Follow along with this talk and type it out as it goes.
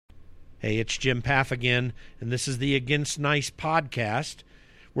Hey, it's Jim Paff again, and this is the Against Nice podcast,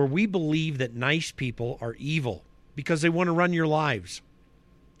 where we believe that nice people are evil because they want to run your lives.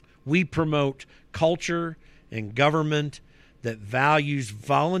 We promote culture and government that values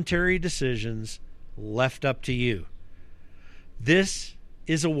voluntary decisions left up to you. This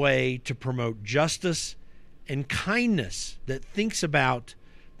is a way to promote justice and kindness that thinks about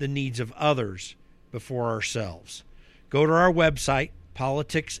the needs of others before ourselves. Go to our website,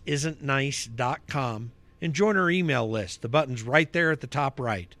 politicsisn'tnice.com, and join our email list. The button's right there at the top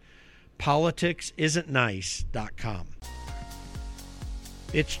right. politicsisn'tnice.com.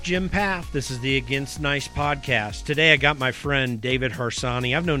 It's Jim Paff. This is the Against Nice podcast. Today I got my friend David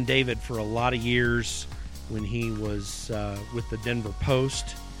Harsanyi. I've known David for a lot of years when he was with the Denver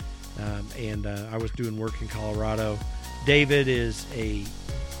Post, and I was doing work in Colorado. David is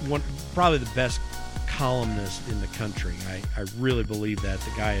probably the best columnist in the country. I really believe that.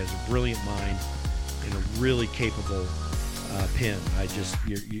 The guy has a brilliant mind and a really capable pen. I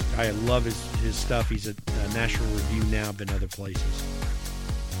love his stuff. He's at National Review now, been other places.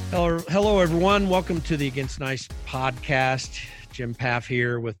 Hello, everyone. Welcome to the Against Nice podcast. Jim Paff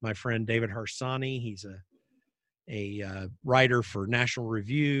here with my friend David Harsanyi. He's a writer for National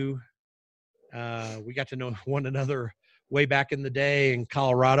Review. We got to know one another way back in the day in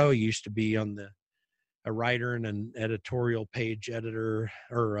Colorado. He used to be a writer and an editorial page editor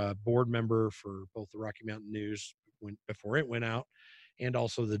or a board member for both the Rocky Mountain News before it went out and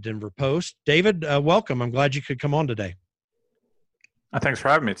also the Denver Post. David, welcome. I'm glad you could come on today. Thanks for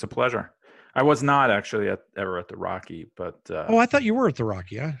having me. It's a pleasure. I was not actually ever at the Rocky, but I thought you were at the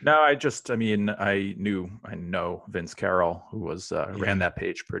Rocky. Huh? No, I know Vince Carroll, who was ran that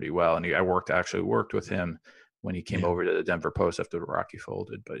page pretty well, and I actually worked with him when he came over to the Denver Post after the Rocky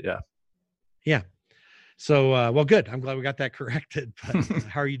folded. But yeah. So, well, good. I'm glad we got that corrected. But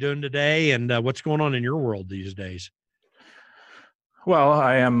how are you doing today, and what's going on in your world these days? Well,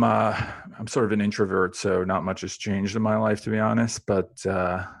 I'm sort of an introvert, so not much has changed in my life, to be honest. But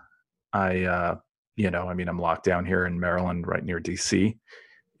I'm locked down here in Maryland, right near DC,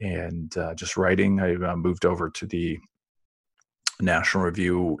 and just writing. I moved over to the National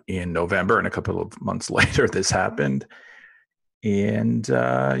Review in November, and a couple of months later, this happened. And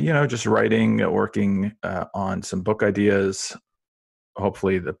just writing, working on some book ideas,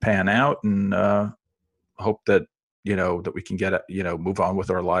 hopefully that pan out, and hope that that we can get move on with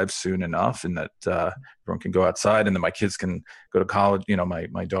our lives soon enough, and that everyone can go outside, and then my kids can go to college.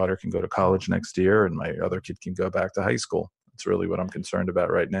 My daughter can go to college next year, and my other kid can go back to high school. That's really what I'm concerned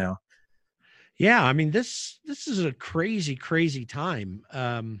about right now. Yeah, I mean, this is a crazy time.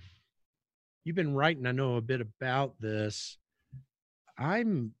 You've been writing, I know, a bit about this.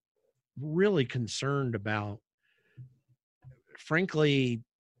 I'm really concerned about, frankly,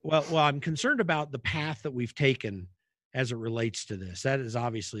 I'm concerned about the path that we've taken as it relates to this. That is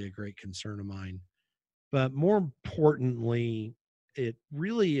obviously a great concern of mine. But more importantly, it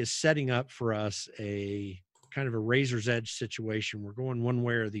really is setting up for us a kind of a razor's edge situation. We're going one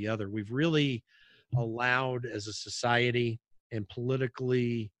way or the other. We've really allowed, as a society and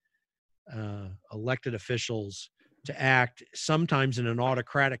politically elected officials, to act sometimes in an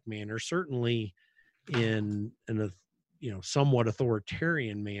autocratic manner, certainly in a somewhat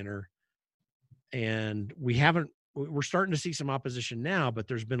authoritarian manner. And we're starting to see some opposition now, but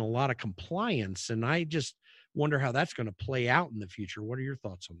there's been a lot of compliance. And I just wonder how that's going to play out in the future. What are your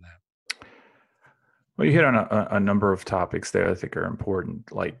thoughts on that? Well, you hit on a number of topics there I think are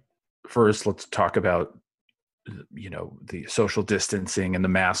important. Like, first, let's talk about the social distancing and the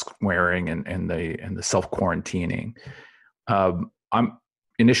mask wearing and the self-quarantining. I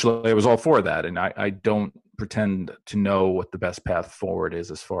was all for that, and I don't pretend to know what the best path forward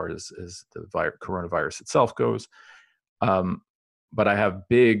is as far as the coronavirus itself goes. But I have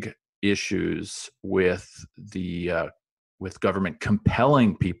big issues with with government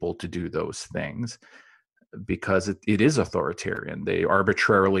compelling people to do those things, because it is authoritarian. They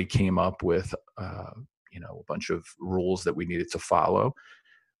arbitrarily came up with a bunch of rules that we needed to follow.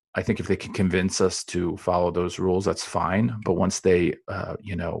 I think if they can convince us to follow those rules, that's fine. But once they,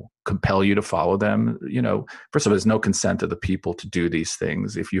 compel you to follow them, first of all, there's no consent of the people to do these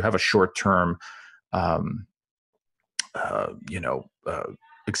things. If you have a short-term,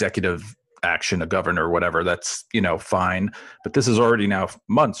 executive action, a governor or whatever, that's, fine. But this is already now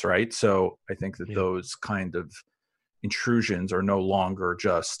months, right? So I think that those kind of intrusions are no longer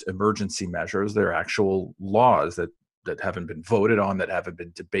just emergency measures. They're actual laws that haven't been voted on, that haven't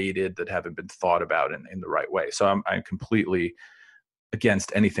been debated, that haven't been thought about in the right way. So I'm completely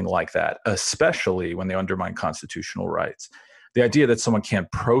against anything like that, especially when they undermine constitutional rights. the idea that someone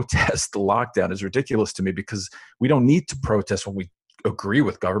can't protest the lockdown is ridiculous to me, because we don't need to protest when we agree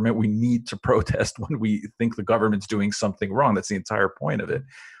with government. We need to protest when we think the government's doing something wrong. That's the entire point of it.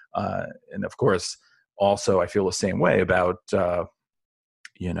 And of course, also, I feel the same way about,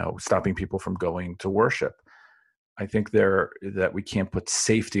 stopping people from going to worship. I think that we can't put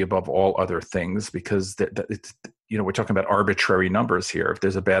safety above all other things, because it's, we're talking about arbitrary numbers here. If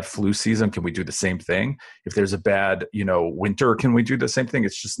there's a bad flu season, can we do the same thing? If there's a bad, winter, can we do the same thing?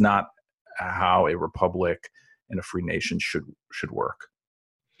 It's just not how a republic and a free nation should work.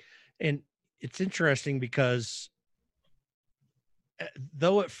 And it's interesting because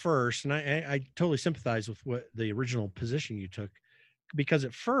though at first, and I totally sympathize with what the original position you took, because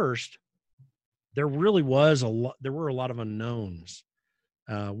at first there really was there were a lot of unknowns.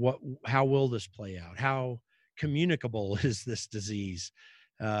 How will this play out? How communicable is this disease?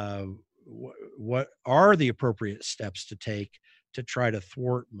 What are the appropriate steps to take to try to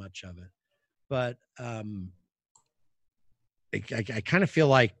thwart much of it? But I kind of feel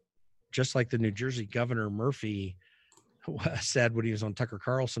like, just like the New Jersey Governor Murphy said when he was on Tucker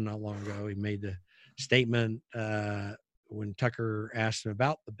Carlson not long ago, he made the statement when Tucker asked him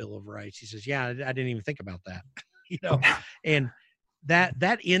about the Bill of Rights. He says, "Yeah, I didn't even think about that," and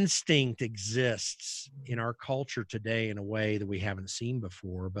that instinct exists in our culture today in a way that we haven't seen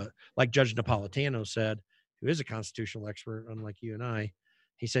before. But like Judge Napolitano said, who is a constitutional expert, unlike you and I,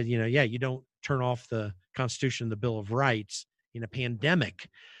 he said, you don't turn off the Constitution, the Bill of Rights in a pandemic.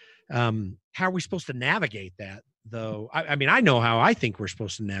 How are we supposed to navigate that, though? I mean, I know how I think we're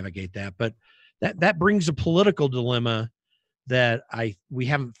supposed to navigate that, but that brings a political dilemma that we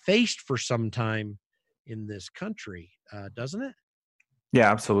haven't faced for some time in this country, doesn't it? Yeah,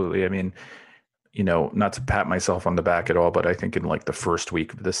 absolutely. I mean, not to pat myself on the back at all, but I think in like the first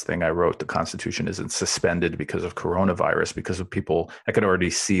week of this thing, I wrote the Constitution isn't suspended because of coronavirus, because of people. I could already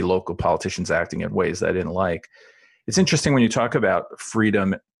see local politicians acting in ways that I didn't like. It's interesting when you talk about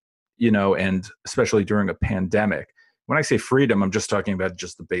freedom, and especially during a pandemic. When I say freedom, I'm just talking about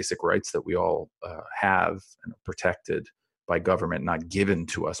just the basic rights that we all have and are protected by government, not given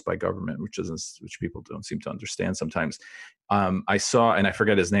to us by government, which people don't seem to understand sometimes. I saw, and I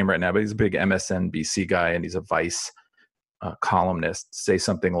forget his name right now, but he's a big MSNBC guy, and he's a Vice columnist, say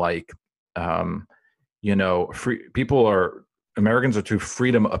something like, Americans are too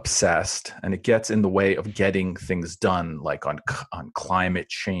freedom obsessed, and it gets in the way of getting things done, like on climate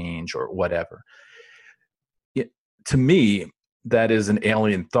change or whatever. To me, that is an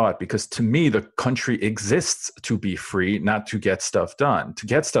alien thought, because to me, the country exists to be free, not to get stuff done. To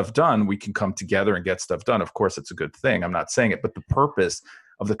get stuff done, we can come together and get stuff done. Of course, it's a good thing. I'm not saying it, but the purpose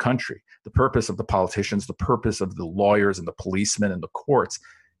of the country, the purpose of the politicians, the purpose of the lawyers and the policemen and the courts,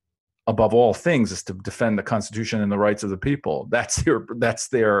 above all things, is to defend the Constitution and the rights of the people. That's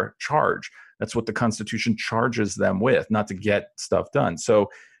their charge. That's what the Constitution charges them with, not to get stuff done. So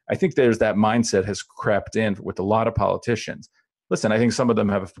I think there's that mindset has crept in with a lot of politicians. Listen, I think some of them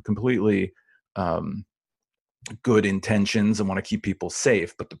have completely good intentions and want to keep people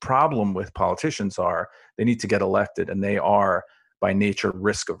safe. But the problem with politicians are they need to get elected, and they are by nature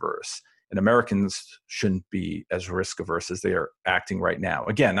risk averse. And Americans shouldn't be as risk averse as they are acting right now.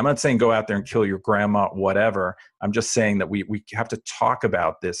 Again, I'm not saying go out there and kill your grandma, whatever. I'm just saying that we have to talk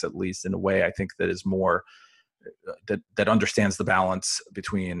about this, at least in a way I think that is more that understands the balance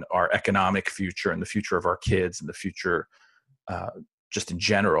between our economic future and the future of our kids and the future just in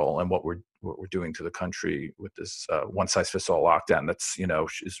general, and what we're doing to the country with this one size fits all lockdown. That's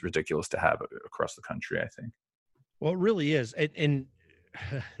is ridiculous to have across the country, I think. Well, it really is, and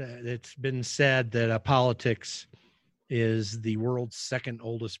it's been said that politics is the world's second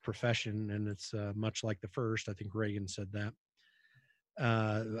oldest profession, and it's much like the first. I think Reagan said that.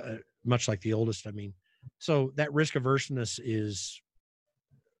 Much like the oldest, I mean. So that risk averseness is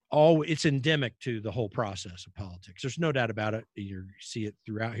it's endemic to the whole process of politics. There's no doubt about it. You see it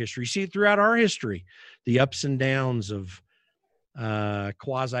throughout history. You see it throughout our history, the ups and downs of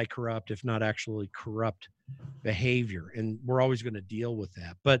quasi-corrupt, if not actually corrupt behavior. And we're always going to deal with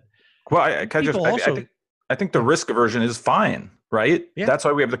that. But I think the risk aversion is fine, right? Yeah. That's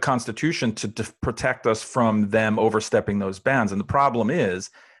why we have the Constitution to protect us from them overstepping those bounds. And the problem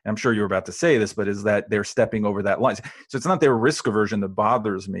is, I'm sure you were about to say this, but is that they're stepping over that line. So it's not their risk aversion that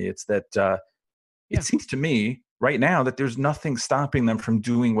bothers me. It's that it seems to me right now that there's nothing stopping them from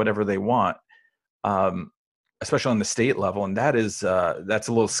doing whatever they want, especially on the state level. And that's a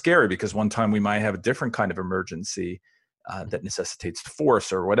little scary, because one time we might have a different kind of emergency that necessitates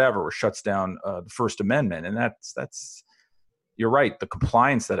force or whatever, or shuts down the First Amendment. And that's you're right. The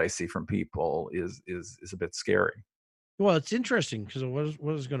compliance that I see from people is a bit scary. Well, it's interesting because what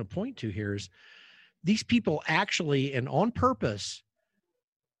I was going to point to here is these people actually and on purpose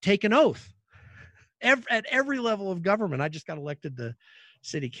take an oath at every level of government. I just got elected to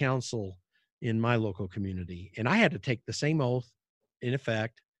city council in my local community, and I had to take the same oath in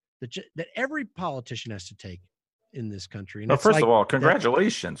effect that every politician has to take in this country. And Well, it's first like of all, that.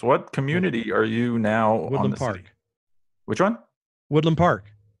 congratulations. What Well, community are you now on Woodland the city? Park. Which one? Woodland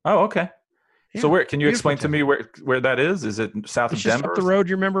Park. Oh, okay. So Yeah. where can you Beautiful explain to town. me where that is? Is it south It's of just up Denver? the road.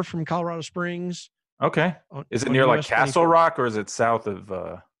 You remember from Colorado Springs Okay. Is it on near like US Castle 24. Rock or is it south of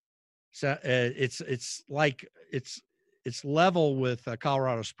So it's like it's level with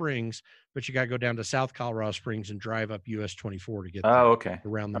Colorado Springs, but you got to go down to South Colorado Springs and drive up US 24 to get Oh, there okay.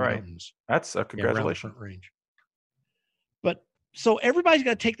 around the All right. mountains. That's a Yeah, around the congratulations. Front Range. But so everybody's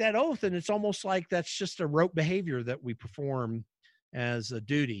got to take that oath, and it's almost like that's just a rote behavior that we perform as a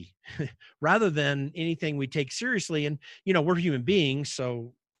duty rather than anything we take seriously. And, we're human beings,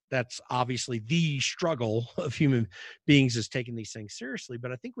 so that's obviously the struggle of human beings is taking these things seriously.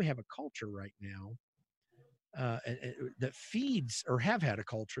 But I think we have a culture right now that feeds, or have had a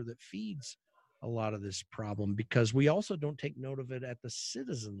culture that feeds a lot of this problem, because we also don't take note of it at the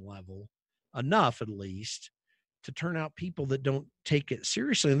citizen level enough, at least, to turn out people that don't take it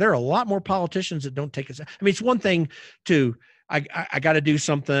seriously. And there are a lot more politicians that don't take it. I mean, it's one thing to, I got to do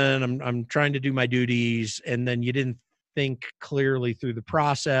something. I'm trying to do my duties. And then you didn't think clearly through the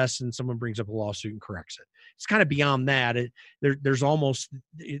process and someone brings up a lawsuit and corrects it. It's kind of beyond that.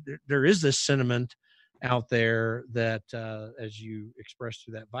 There is this sentiment out there that, as you expressed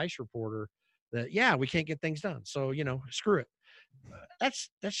through that Vice reporter, that, yeah, we can't get things done. So, screw it. That's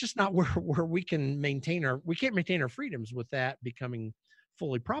just not where we can't maintain our freedoms with that becoming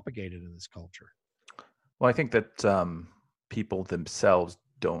fully propagated in this culture. Well, I think that people themselves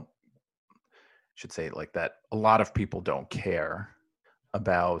should say it like that. A lot of people don't care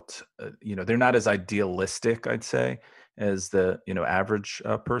about, they're not as idealistic, I'd say, as the, average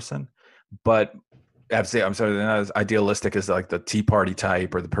person. But I'm sorry, they're not as idealistic as like the Tea Party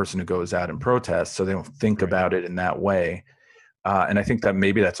type or the person who goes out and protests. So they don't think about it in that way. And I think that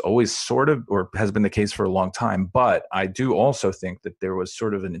maybe that's always sort of, or has been the case for a long time. But I do also think that there was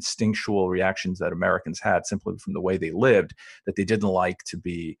sort of an instinctual reactions that Americans had simply from the way they lived, that they didn't like to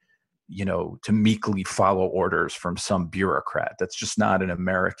be, to meekly follow orders from some bureaucrat. That's just not an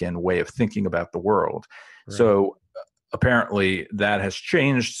American way of thinking about the world. Right. So apparently that has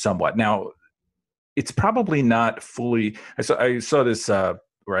changed somewhat. Now, it's probably not fully. I saw this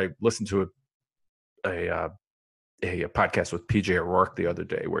where I listened to a podcast with PJ O'Rourke the other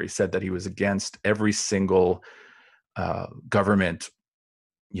day, where he said that he was against every single government,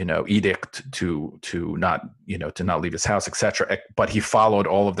 edict to not, to not leave his house, etc. But he followed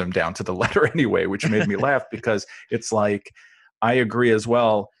all of them down to the letter anyway, which made me laugh, because it's like, I agree as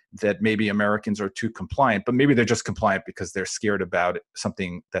well that maybe Americans are too compliant, but maybe they're just compliant because they're scared about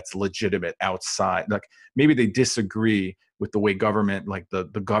something that's legitimate outside. Like maybe they disagree with the way government, like the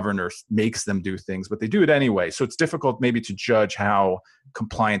governor makes them do things, but they do it anyway. So it's difficult maybe to judge how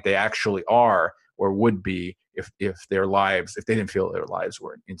compliant they actually are or would be if they didn't feel their lives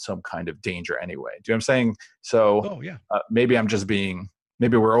were in some kind of danger anyway. Do you know what I'm saying? So yeah. Maybe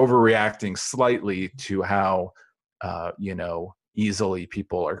we're overreacting slightly to how, easily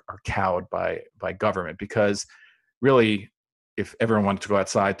people are cowed by government, because really, if everyone wanted to go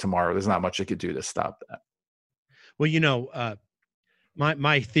outside tomorrow, there's not much they could do to stop that. Well,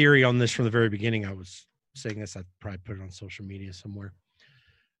 my theory on this from the very beginning, I was saying this, I'd probably put it on social media somewhere.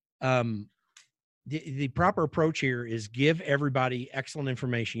 The proper approach here is give everybody excellent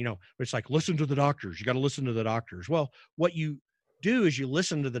information. It's like, listen to the doctors. You got to listen to the doctors. Well, what you do is you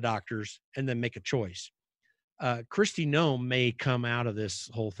listen to the doctors and then make a choice. Kristi Noem may come out of this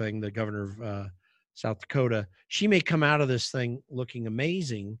whole thing, the governor of South Dakota. She may come out of this thing looking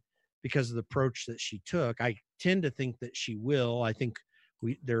amazing because of the approach that she took. I tend to think that she will. I think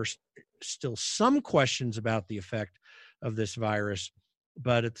there's still some questions about the effect of this virus,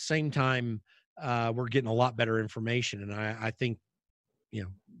 but at the same time, we're getting a lot better information. And I think,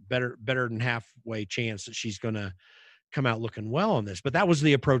 better than halfway chance that she's going to come out looking well on this. But that was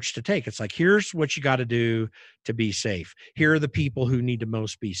the approach to take. It's like, here's what you got to do to be safe. Here are the people who need to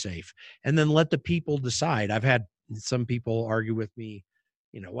most be safe. And then let the people decide. I've had some people argue with me,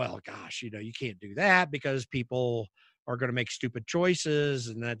 well, gosh, you can't do that because people are going to make stupid choices.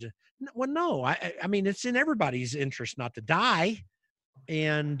 And that, well, no, I mean, it's in everybody's interest not to die.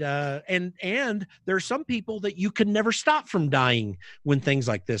 And there's some people that you can never stop from dying when things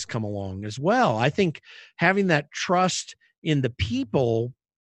like this come along as well. I think having that trust in the people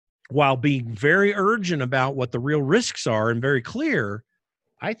while being very urgent about what the real risks are and very clear,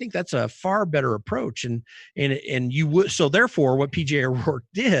 I think that's a far better approach. And you would, so therefore what PJ O'Rourke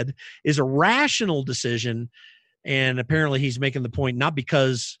did is a rational decision. And apparently he's making the point, not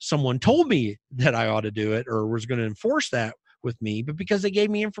because someone told me that I ought to do it or was going to enforce that with me, but because they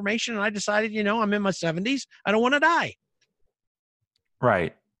gave me information and I decided, I'm in my 70s. I don't want to die.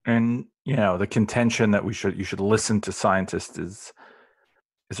 Right. And, the contention that you should listen to scientists is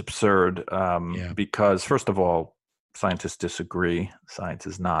absurd, Yeah. because first of all, scientists disagree. Science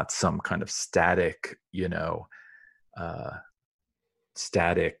is not some kind of static, uh,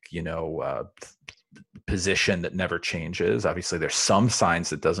 static, position that never changes. Obviously, there's some science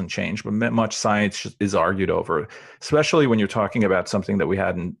that doesn't change, but much science is argued over, especially when you're talking about something that we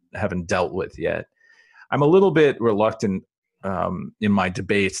haven't dealt with yet. I'm a little bit reluctant in my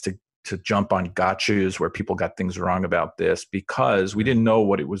debates to jump on gotchas where people got things wrong about this, because we didn't know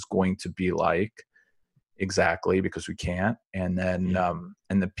what it was going to be like exactly, because we can't. And then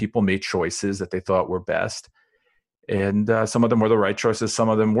and the people made choices that they thought were best. And some of them were the right choices, some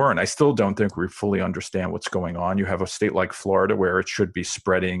of them weren't. I still don't think we fully understand what's going on. You have a state like Florida where it should be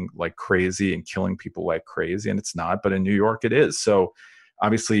spreading like crazy and killing people like crazy, and it's not. But in New York, it is. So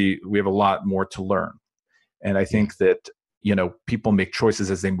obviously, we have a lot more to learn. And I think that, people make choices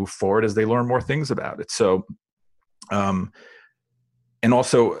as they move forward, as they learn more things about it. So, and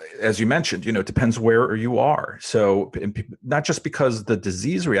also, as you mentioned, it depends where you are. So not just because the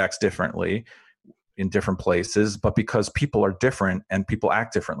disease reacts differently in different places, but because people are different and people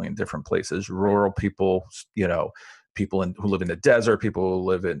act differently in different places. Rural people, people who live in the desert, people who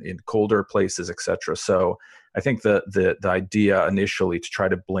live in colder places, etc. So I think the idea initially to try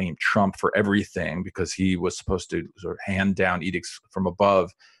to blame Trump for everything because he was supposed to sort of hand down edicts from above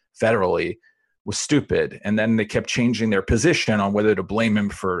federally was stupid. And then they kept changing their position on whether to blame him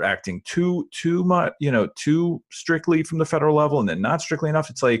for acting too much, too strictly from the federal level and then not strictly enough.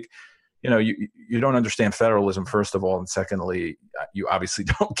 It's like, you don't understand federalism, first of all. And secondly, you obviously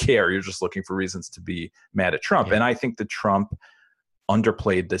don't care. You're just looking for reasons to be mad at Trump. Yeah. And I think that Trump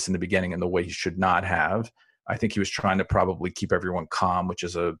underplayed this in the beginning in the way he should not have. I think he was trying to probably keep everyone calm, which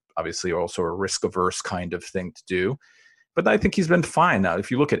is obviously also a risk-averse kind of thing to do. But I think he's been fine now.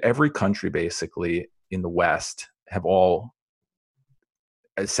 If you look at every country basically in the West have all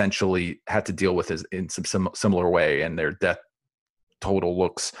essentially had to deal with this in some similar way, and their death total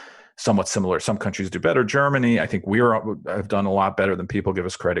looks somewhat similar. Some countries do better. Germany, I think have done a lot better than people give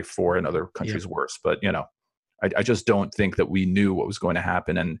us credit for, and other countries worse. But I just don't think that we knew what was going to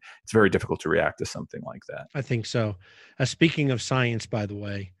happen, and it's very difficult to react to something like that. I think so. Speaking of science, by the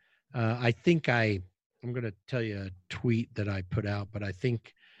way, I think I'm going to tell you a tweet that I put out, but I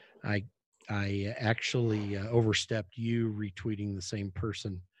think I actually overstepped you retweeting the same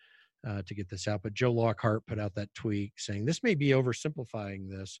person to get this out. But Joe Lockhart put out that tweet saying, this may be oversimplifying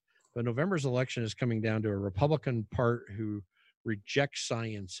this, but November's election is coming down to a Republican part who reject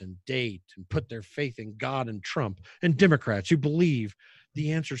science and date and put their faith in God and Trump, and Democrats who believe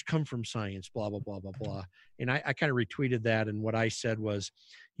the answers come from science, blah, blah, blah, blah, blah. And I kind of retweeted that. And what I said was,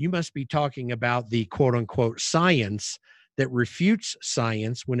 you must be talking about the quote unquote science that refutes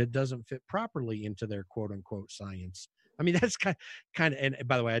science when it doesn't fit properly into their quote unquote science. I mean, that's kind of, and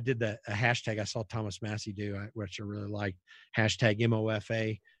by the way, I did a hashtag I saw Thomas Massey do, which I really liked, hashtag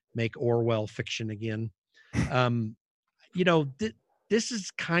MOFA, make Orwell fiction again. This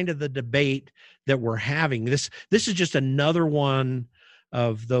is kind of the debate that we're having. This is just another one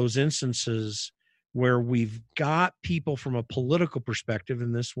of those instances where we've got people from a political perspective,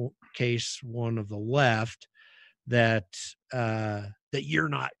 in this case, one of the left, that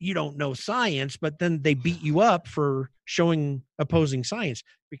you don't know science, but then they beat you up for showing opposing science,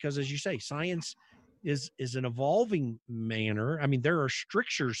 because as you say, science is an evolving manner. I mean, there are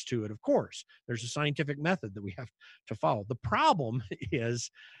strictures to it. Of course, there's a scientific method that we have to follow. The problem is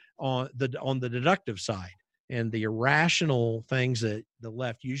on the deductive side and the irrational things that the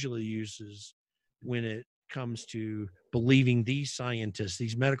left usually uses when it comes to believing these scientists,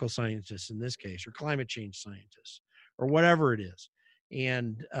 these medical scientists in this case, or climate change scientists, or whatever it is.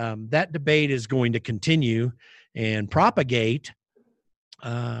 And that debate is going to continue and propagate,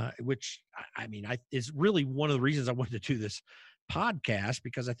 which I mean, is really one of the reasons I wanted to do this podcast,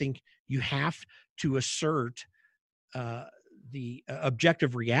 because I think you have to assert the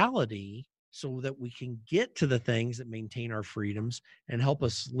objective reality so that we can get to the things that maintain our freedoms and help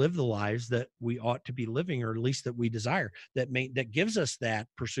us live the lives that we ought to be living, or at least that we desire, that gives us that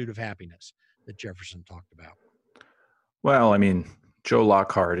pursuit of happiness that Jefferson talked about. Well, I mean, Joe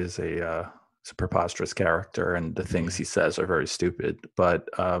Lockhart is a He's a preposterous character, and the things he says are very stupid. But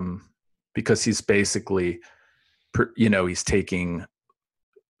because he's basically, he's taking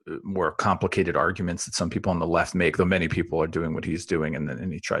more complicated arguments that some people on the left make, though many people are doing what he's doing,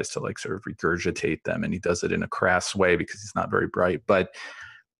 and he tries to like sort of regurgitate them, and he does it in a crass way because he's not very bright. But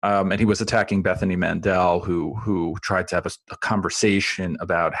and he was attacking Bethany Mandel, who tried to have a conversation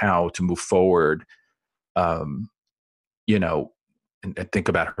about how to move forward, you know, and think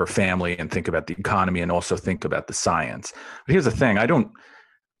about her family and think about the economy and also think about the science. But here's the thing: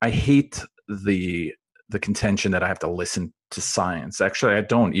 I hate the contention that I have to listen to science. Actually, I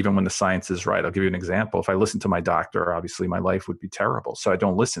don't, even when the science is right. I'll give you an example. If I listened to my doctor, obviously my life would be terrible. So I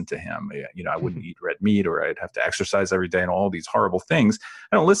don't listen to him. I wouldn't eat red meat, or I'd have to exercise every day and all these horrible things.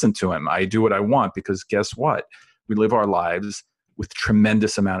 I don't listen to him. I do what I want, because guess what? We live our lives with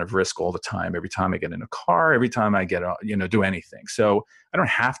tremendous amount of risk all the time. Every time I get in a car, every time I get, do anything. So I don't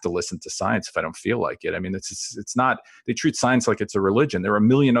have to listen to science if I don't feel like it. I mean, it's not, they treat science like it's a religion. There are a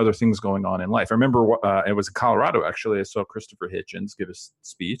million other things going on in life. I remember it was in Colorado, actually. I saw Christopher Hitchens give a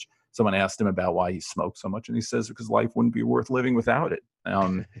speech. Someone asked him about why he smoked so much, and he says, because life wouldn't be worth living without it.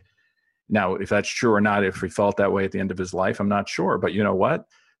 Now, if that's true or not, if he felt that way at the end of his life, I'm not sure. But you know what?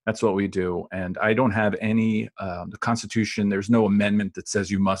 That's what we do. And I don't have any, the Constitution, there's no amendment that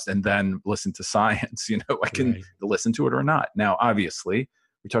says you must and then listen to science. I can listen to it or not. Now, obviously,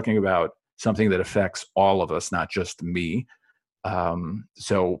 we're talking about something that affects all of us, not just me.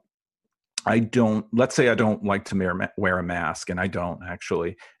 So let's say I don't like to wear a mask, and I don't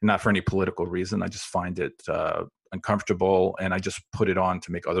actually, not for any political reason. I just find it uncomfortable, and I just put it on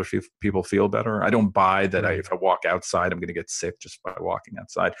to make other people feel better. I don't buy that if I walk outside, I'm going to get sick just by walking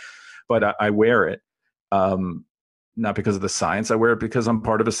outside, but I wear it. Not because of the science. I wear it because I'm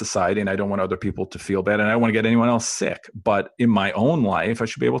part of a society, and I don't want other people to feel bad, and I don't want to get anyone else sick. But in my own life, I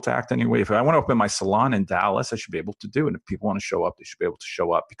should be able to act anyway. If I want to open my salon in Dallas, I should be able to do it. And if people want to show up, they should be able to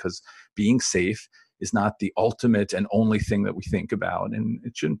show up, because being safe is not the ultimate and only thing that we think about. And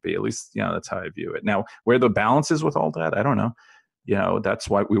it shouldn't be. At least, that's how I view it. Now, where the balance is with all that, I don't know. That's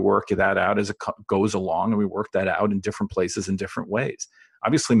why we work that out as it goes along, and we work that out in different places in different ways.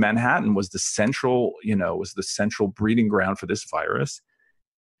 Obviously, Manhattan was the central breeding ground for this virus.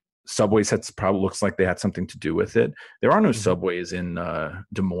 Subways probably looks like they had something to do with it. There are no subways in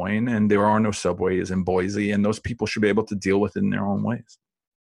Des Moines, and there are no subways in Boise, and those people should be able to deal with it in their own ways.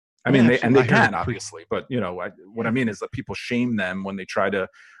 I mean, they can, obviously, but what I mean is that people shame them when they try to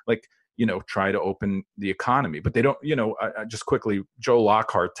try to open the economy, but they don't, just quickly, Joe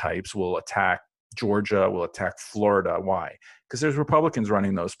Lockhart types will attack Georgia, will attack Florida. Why? Because there's Republicans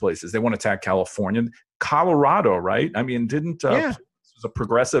running those places. They want to attack California, Colorado, right? I mean, was a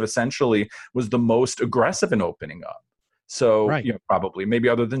progressive, essentially was the most aggressive in opening up. So, probably maybe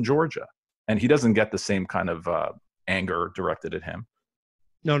other than Georgia, and he doesn't get the same kind of anger directed at him.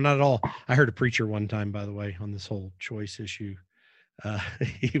 No, not at all. I heard a preacher one time, by the way, on this whole choice issue.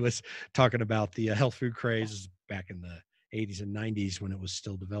 He was talking about the health food craze back in the 80s and 90s when it was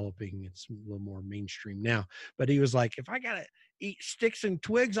still developing. It's a little more mainstream now. But he was like, if I got to eat sticks and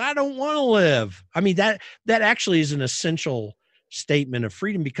twigs, I don't want to live. I mean, that actually is an essential statement of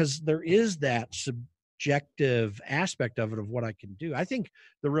freedom, because there is that subjective aspect of it, of what I can do. I think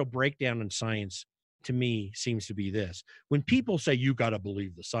the real breakdown in science, to me, seems to be this. When people say you got to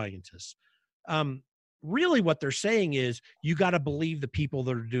believe the scientists, really what they're saying is you got to believe the people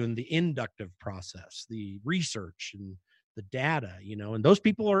that are doing the inductive process, the research and the data, and those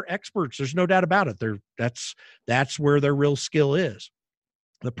people are experts. There's no doubt about it. That's where their real skill is.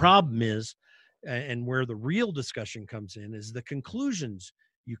 The problem is, and where the real discussion comes in, is the conclusions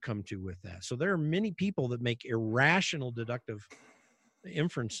you come to with that. So there are many people that make irrational deductive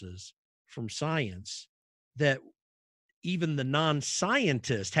inferences from science that even the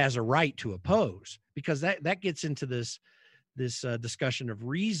non-scientist has a right to oppose, because that gets into this discussion of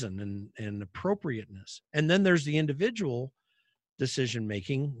reason and appropriateness. And then there's the individual decision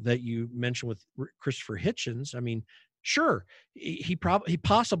making that you mentioned with Christopher Hitchens. I mean, sure, he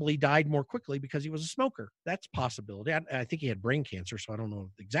possibly died more quickly because he was a smoker. That's a possibility. I think he had brain cancer, so I don't know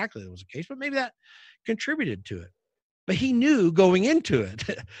if exactly that was the case, but maybe that contributed to it. But he knew going into it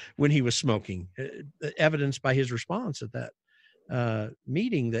when he was smoking, evidenced by his response at that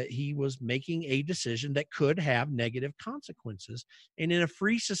meeting, that he was making a decision that could have negative consequences. And in a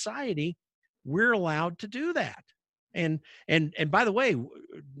free society, we're allowed to do that. And by the way,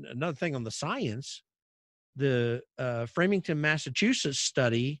 another thing on the science, the Framingham, Massachusetts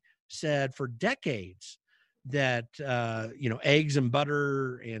study said for decades that eggs and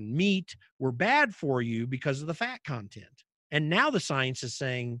butter and meat were bad for you because of the fat content. And now the science is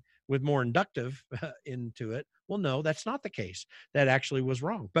saying with more inductive into it. Well, no, that's not the case. That actually was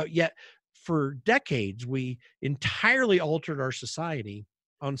wrong. But yet for decades, we entirely altered our society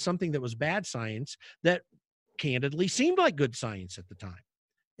on something that was bad science that candidly seemed like good science at the time.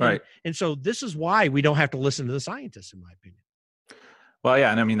 Right. And so this is why we don't have to listen to the scientists, in my opinion. Well,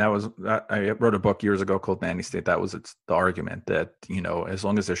 yeah, and I mean I wrote a book years ago called Nanny State. That was the argument that, as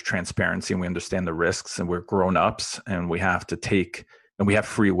long as there's transparency and we understand the risks and we're grown ups and we have to take and we have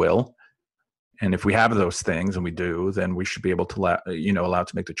free will, and if we have those things, and we do, then we should be able to allowed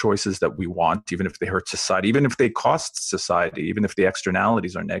to make the choices that we want, even if they hurt society, even if they cost society, even if the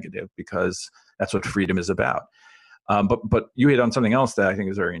externalities are negative, because that's what freedom is about. But you hit on something else that I think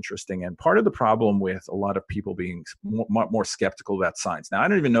is very interesting. And part of the problem with a lot of people being more skeptical about science. Now, I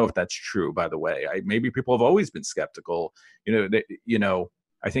don't even know if that's true, by the way. Maybe people have always been skeptical.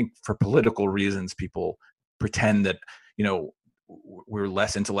 I think for political reasons, people pretend that, we're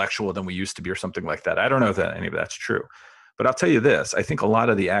less intellectual than we used to be or something like that. I don't know if any of that's true. But I'll tell you this. I think a lot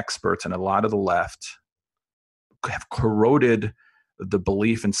of the experts and a lot of the left have corroded the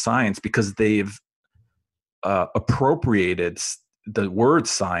belief in science because they've appropriated the word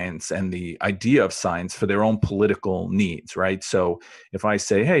science and the idea of science for their own political needs, right? So if I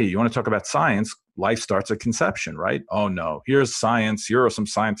say, hey, you want to talk about science, life starts at conception, right? Oh no, here's science. Here are some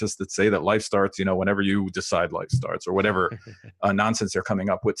scientists that say that life starts, whenever you decide life starts, or whatever nonsense they're coming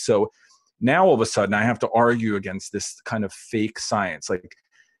up with. So now all of a sudden I have to argue against this kind of fake science. Like,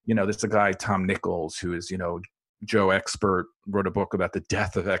 there's a guy, Tom Nichols, who is, Joe Expert, wrote a book about the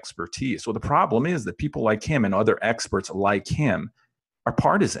death of expertise. Well, the problem is that people like him and other experts like him are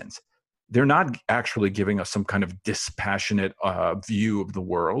partisans. They're not actually giving us some kind of dispassionate view of the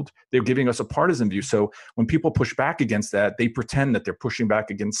world. They're giving us a partisan view. So when people push back against that, they pretend that they're pushing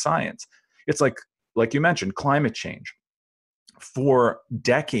back against science. It's like you mentioned, climate change. For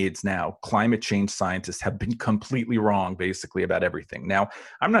decades now, climate change scientists have been completely wrong, basically, about everything. Now,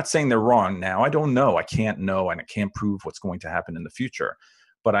 I'm not saying they're wrong now. I don't know. I can't know, and I can't prove what's going to happen in the future.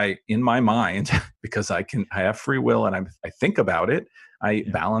 But in my mind, because I have free will and I think about it, I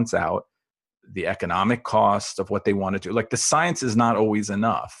balance out the economic cost of what they want to do. Like, the science is not always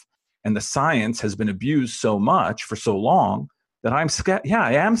enough. And the science has been abused so much for so long that I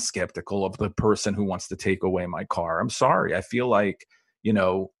am skeptical of the person who wants to take away my car. I'm sorry. I feel like,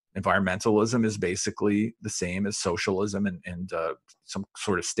 environmentalism is basically the same as socialism and some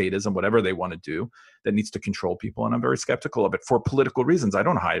sort of statism, whatever they want to do, that needs to control people. And I'm very skeptical of it for political reasons. I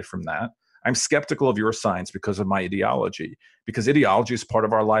don't hide from that. I'm skeptical of your science because of my ideology, because ideology is part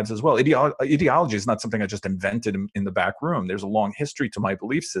of our lives as well. Ideology is not something I just invented in the back room. There's a long history to my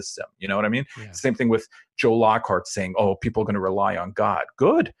belief system. You know what I mean? Yeah. Same thing with Joe Lockhart saying, oh, people are going to rely on God.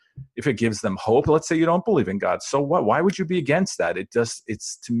 Good. If it gives them hope. Let's say you don't believe in God. So what? Why would you be against that?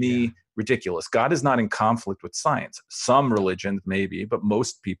 It's to me ridiculous. God is not in conflict with science. Some religions maybe, but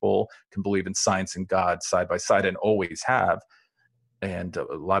most people can believe in science and God side by side and always have. And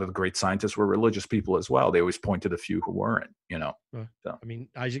a lot of the great scientists were religious people as well. They always point to the few who weren't, So. I mean,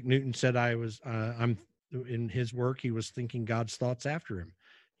 Isaac Newton said I'm in his work, he was thinking God's thoughts after him.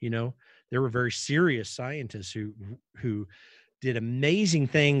 There were very serious scientists who did amazing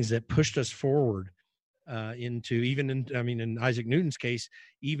things that pushed us forward in Isaac Newton's case,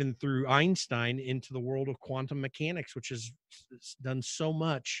 even through Einstein into the world of quantum mechanics, which has done so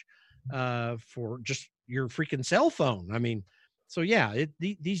much for just your freaking cell phone. I mean, so yeah,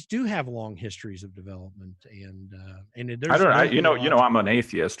 these do have long histories of development, and I'm an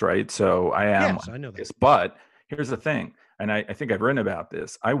atheist, right? So I am. Yes, I know that. But here's the thing, and I think I've written about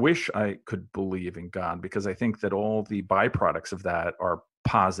this. I wish I could believe in God because I think that all the byproducts of that are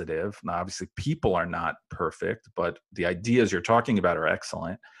positive. Now, obviously, people are not perfect, but the ideas you're talking about are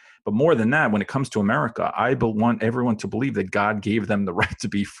excellent. But more than that, when it comes to America, I want everyone to believe that God gave them the right to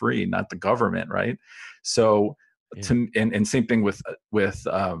be free, not the government, right? So. Yeah. And same thing with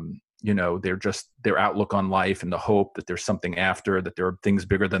their outlook on life and the hope that there's something after, that there are things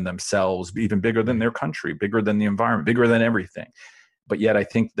bigger than themselves, even bigger than their country, bigger than the environment, bigger than everything. But yet I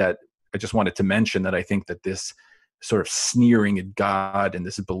think that I just wanted to mention that I think that this sort of sneering at God and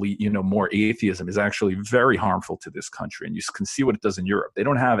this belief, more atheism is actually very harmful to this country. And you can see what it does in Europe. They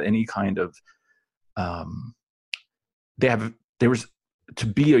don't have any kind of, to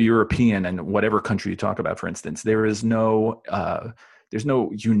be a European and whatever country you talk about, for instance, there's no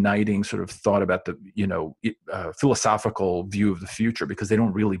uniting sort of thought about the, philosophical view of the future because they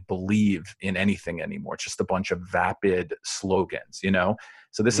don't really believe in anything anymore. It's just a bunch of vapid slogans,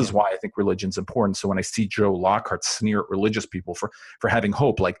 So this is why I think religion's important. So when I see Joe Lockhart sneer at religious people for having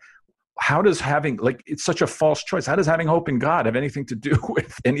hope, like, how does having, like, it's such a false choice. How does having hope in God have anything to do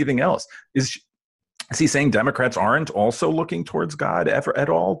with anything else? Is he saying Democrats aren't also looking towards God ever at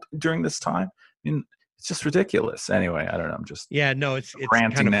all during this time? I mean, it's just ridiculous. Anyway, I don't know. I'm just no, it's kind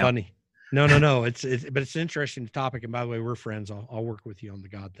ranting of now. funny. No. But it's an interesting topic. And by the way, we're friends. I'll work with you on the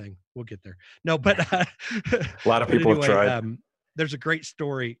God thing. We'll get there. No, but A lot of people have tried. There's a great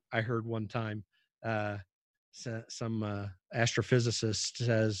story I heard one time. Some astrophysicist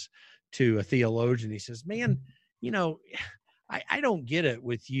says to a theologian, he says, "Man, I don't get it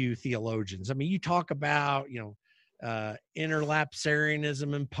with you theologians. I mean, you talk about,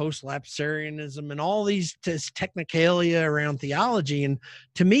 interlapsarianism and postlapsarianism and all these technicalia around theology. And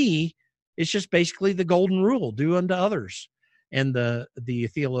to me, it's just basically the golden rule, do unto others." And the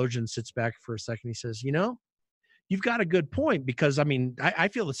theologian sits back for a second. He says, you've got a good point, because I mean, I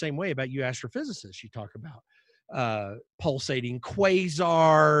feel the same way about you astrophysicists. You talk about pulsating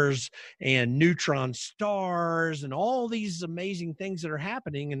quasars and neutron stars and all these amazing things that are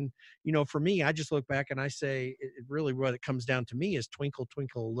happening. And, for me, I just look back and I say, it really, what it comes down to me is twinkle,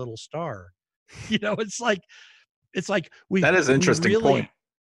 twinkle, little star. It's like That is an interesting point.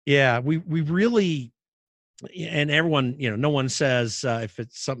 Yeah, we really, and everyone, no one says, if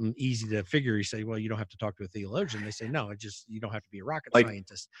it's something easy to figure, you say, well, you don't have to talk to a theologian. They say, no, you don't have to be a rocket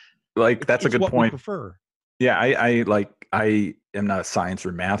scientist. That's a good point. We prefer. Yeah, I am not a science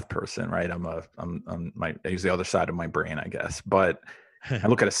or math person, right? I use the other side of my brain, I guess. But I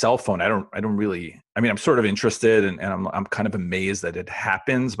look at a cell phone. I don't really. I mean, I'm sort of interested, and I'm kind of amazed that it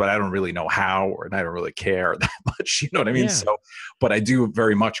happens, but I don't really know how, and I don't really care that much. You know what I mean? Yeah. So, but I do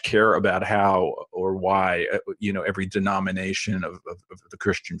very much care about how or why, every denomination of the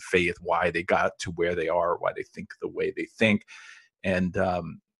Christian faith, why they got to where they are, why they think the way they think, and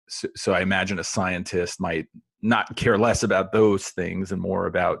so I imagine a scientist might not care less about those things and more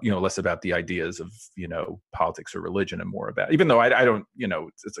about, less about the ideas of, politics or religion, and more about, even though I don't,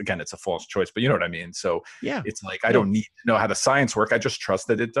 it's a false choice, but you know what I mean? So yeah, it's like, I don't need to know how the science works. I just trust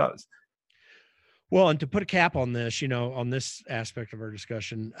that it does. Well, and to put a cap on this, on this aspect of our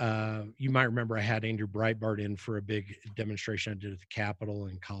discussion, you might remember I had Andrew Breitbart in for a big demonstration I did at the Capitol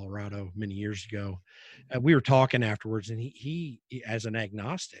in Colorado many years ago. We were talking afterwards, and he as an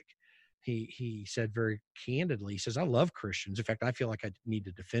agnostic, he said very candidly, he says, I love Christians. In fact, I feel like I need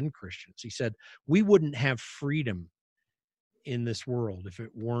to defend Christians. He said, we wouldn't have freedom in this world if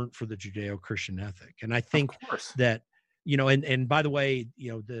it weren't for the Judeo-Christian ethic. And I think that, and by the way,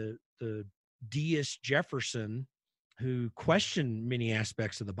 the deist Jefferson, who questioned many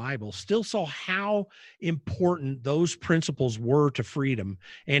aspects of the Bible, still saw how important those principles were to freedom,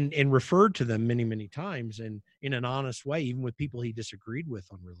 and referred to them many, many times, and in an honest way, even with people he disagreed with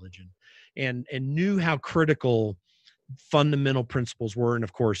on religion, and knew how critical fundamental principles were, and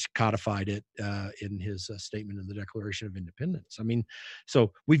of course codified it in his statement in the Declaration of Independence. I mean,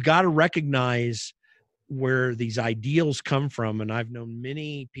 so we've got to recognize where these ideals come from. And I've known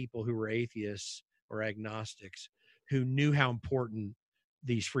many people who were atheists or agnostics who knew how important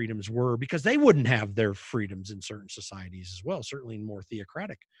these freedoms were, because they wouldn't have their freedoms in certain societies as well, certainly in more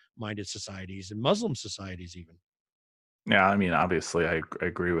theocratic minded societies and Muslim societies even. Yeah, I mean, obviously, I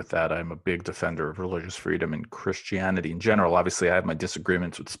agree with that. I'm a big defender of religious freedom and Christianity in general. Obviously, I have my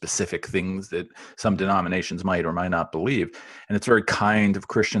disagreements with specific things that some denominations might or might not believe. And it's very kind of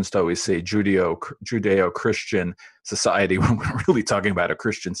Christians to always say Judeo-Christian society when we're really talking about a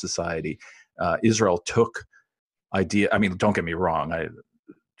Christian society. Israel took I mean, don't get me wrong.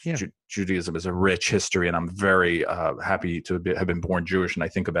 Judaism is a rich history, and I'm very happy to have been born Jewish, and I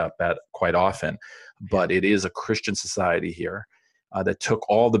think about that quite often. But it is a Christian society here that took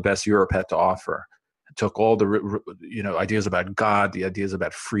all the best Europe had to offer, took all the ideas about God, the ideas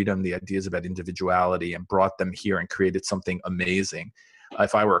about freedom, the ideas about individuality, and brought them here and created something amazing.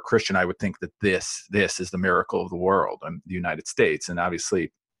 If I were a Christian, I would think that this is the miracle of the world, the United States. And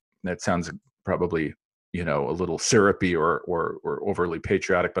obviously, that sounds probably a little syrupy or overly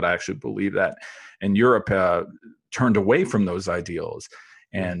patriotic, but I actually believe that. And Europe turned away from those ideals,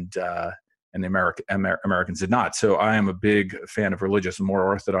 and the Americans did not. So I am a big fan of religious. The more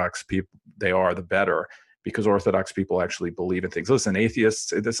Orthodox people they are, the better, because Orthodox people actually believe in things. Listen,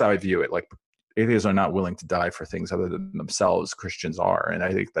 atheists, this is how I view it. Like, atheists are not willing to die for things other than themselves. Christians are. And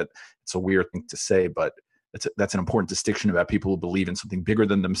I think that it's a weird thing to say, but that's an important distinction about people who believe in something bigger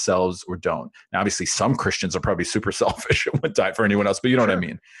than themselves or don't. Now, obviously, some Christians are probably super selfish and would die for anyone else, but you know what I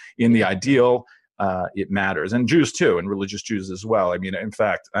mean? In the ideal, it matters. And Jews too, and religious Jews as well. I mean, in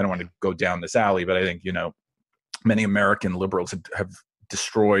fact, I don't want to go down this alley, but I think, many American liberals have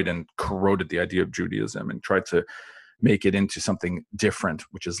destroyed and corroded the idea of Judaism and tried to make it into something different,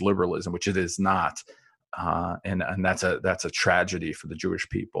 which is liberalism, which it is not. And that's a tragedy for the Jewish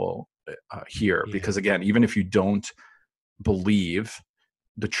people here, because again, even if you don't believe,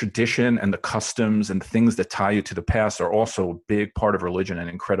 the tradition and the customs and the things that tie you to the past are also a big part of religion and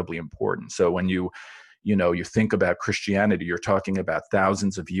incredibly important. So when you think about Christianity, you're talking about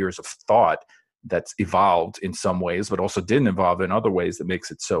thousands of years of thought that's evolved in some ways, but also didn't evolve in other ways that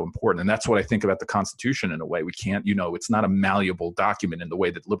makes it so important. And that's what I think about the Constitution in a way. We can't, it's not a malleable document in the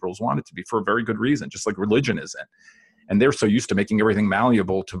way that liberals want it to be, for a very good reason, just like religion isn't. And they're so used to making everything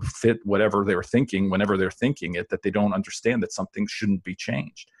malleable to fit whatever they're thinking, whenever they're thinking it, that they don't understand that something shouldn't be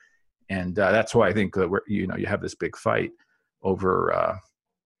changed. And that's why I think that you have this big fight over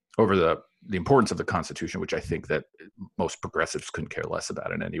the importance of the Constitution, which I think that most progressives couldn't care less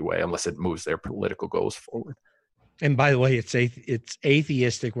about in any way, unless it moves their political goals forward. And by the way, it's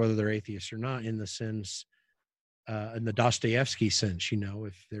atheistic, whether they're atheists or not, in the sense, in the Dostoevsky sense,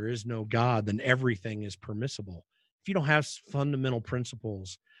 if there is no God, then everything is permissible. If you don't have fundamental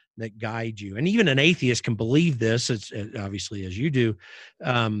principles that guide you, and even an atheist can believe this, it's obviously, as you do,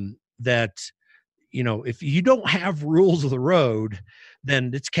 that, if you don't have rules of the road,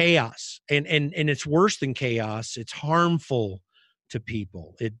 then it's chaos. And it's worse than chaos. It's harmful to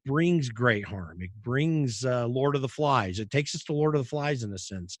people. It brings great harm. It brings Lord of the Flies. It takes us to Lord of the Flies in a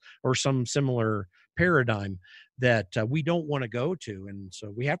sense, or some similar paradigm that we don't want to go to. And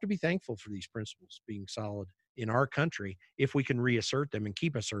so we have to be thankful for these principles being solid in our country if we can reassert them and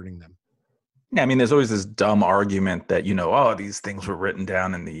keep asserting them. Yeah, I mean, there's always this dumb argument that, these things were written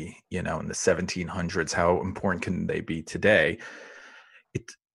down in the 1700s. How important can they be today?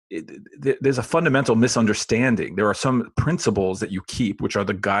 There's a fundamental misunderstanding. There are some principles that you keep, which are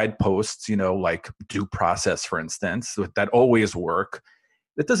the guideposts, like due process, for instance, that always work.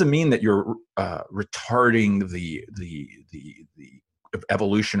 That doesn't mean that you're retarding the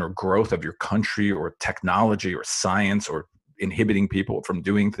evolution or growth of your country or technology or science, or inhibiting people from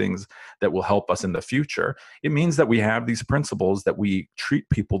doing things that will help us in the future. It means that we have these principles, that we treat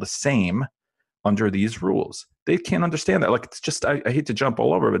people the same under these rules. They can't understand that. Like, it's just, I hate to jump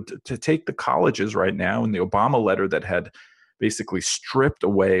all over, but to take the colleges right now, and the Obama letter that had basically stripped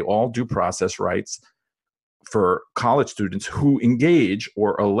away all due process rights for college students who engage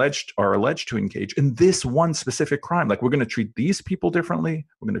or are alleged to engage in this one specific crime. Like, we're going to treat these people differently.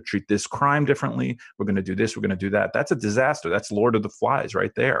 We're going to treat this crime differently. We're going to do this. We're going to do that. That's a disaster. That's Lord of the Flies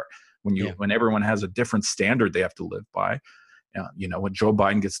right there. When everyone has a different standard they have to live by. When Joe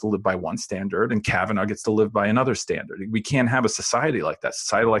Biden gets to live by one standard and Kavanaugh gets to live by another standard. We can't have a society like that.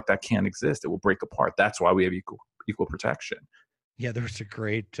 Society like that can't exist. It will break apart. That's why we have equal protection. Yeah, there's a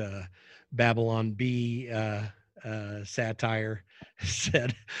great Babylon Bee satire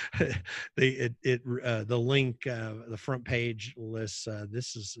said the link, the front page lists,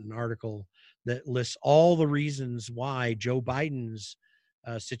 this is an article that lists all the reasons why Joe Biden's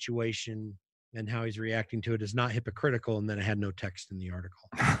situation and how he's reacting to it is not hypocritical, and then it had no text in the article.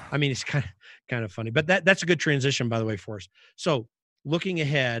 I mean, it's kind of funny, but that's a good transition, by the way, for us. So looking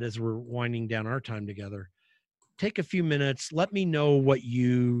ahead as we're winding down our time together, take a few minutes. Let me know what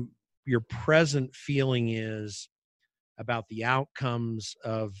your present feeling is about the outcomes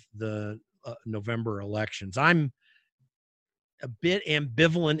of the November elections. I'm a bit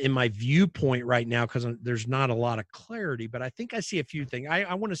ambivalent in my viewpoint right now because there's not a lot of clarity, but I think I see a few things.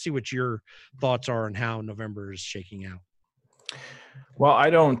 I want to see what your thoughts are on how November is shaking out. Well, I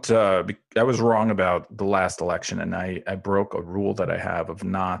was wrong about the last election, and I broke a rule that I have of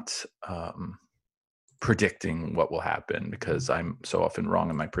not predicting what will happen, because I'm so often wrong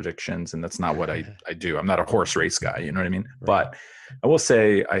in my predictions, and that's not what I do. I'm not a horse race guy, you know what I mean? Right. But I will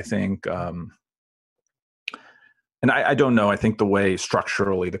say, I think, and I don't know, I think the way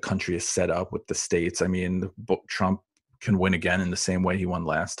structurally the country is set up with the states, I mean, Trump can win again in the same way he won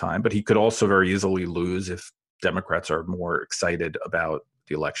last time, but he could also very easily lose if Democrats are more excited about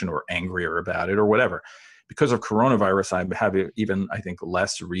the election or angrier about it or whatever. Because of coronavirus, I have even, I think,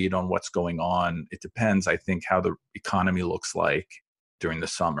 less read on what's going on. It depends, I think, how the economy looks like during the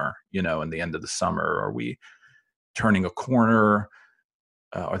summer, in the end of the summer. Are we turning a corner?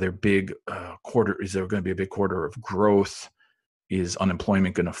 Are there big is there going to be a big quarter of growth? Is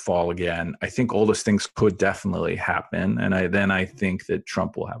unemployment going to fall again? I think all those things could definitely happen. And I think that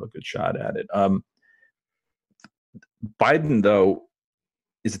Trump will have a good shot at it. Biden, though,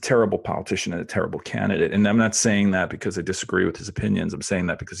 is a terrible politician and a terrible candidate. And I'm not saying that because I disagree with his opinions. I'm saying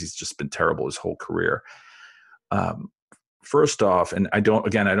that because he's just been terrible his whole career. first off, and I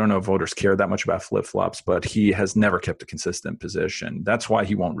don't know if voters care that much about flip-flops, but he has never kept a consistent position. That's why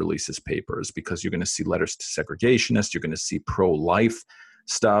he won't release his papers, because you're going to see letters to segregationists. You're going to see pro-life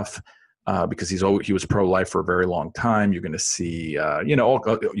stuff, because he was pro-life for a very long time. You're going to see, you're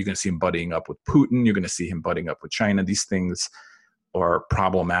going to see him buddying up with Putin. You're going to see him buddying up with China. These things are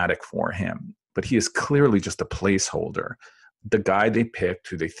problematic for him, but he is clearly just a placeholder. The guy they picked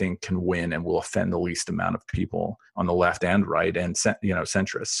who they think can win and will offend the least amount of people on the left and right and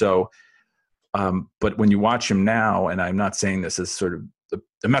centrist. So, but when you watch him now, and I'm not saying this as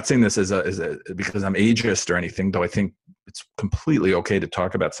because I'm ageist or anything, though I think it's completely okay to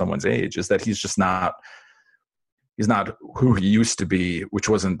talk about someone's age, is that he's not who he used to be, which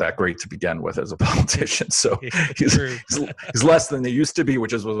wasn't that great to begin with as a politician. So he's less than they used to be,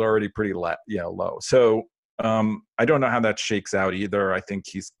 which was already pretty low. So I don't know how that shakes out either. I think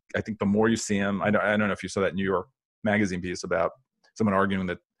the more you see him, I don't know if you saw that New York Magazine piece about someone arguing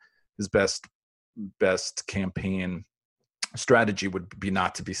that his best campaign strategy would be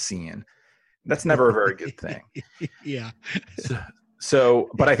not to be seen. That's never a very good thing. Yeah.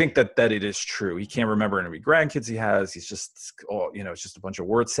 But I think that it is true. He can't remember any grandkids he has. He's just, it's just a bunch of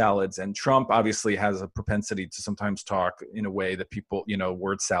word salads. And Trump obviously has a propensity to sometimes talk in a way that people,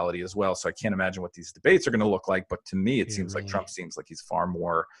 word salady as well. So I can't imagine what these debates are going to look like. But to me, it seems like Trump seems like he's far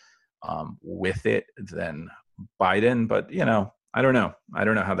more with it than Biden. But, I don't know. I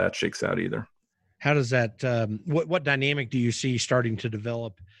don't know how that shakes out either. How does that, what dynamic do you see starting to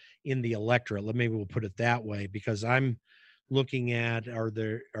develop in the electorate? Maybe we'll put it that way, because I'm looking at,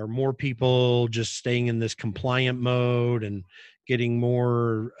 are more people just staying in this compliant mode and getting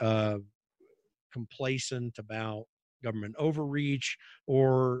more complacent about government overreach,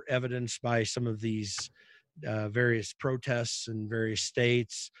 or evidenced by some of these various protests in various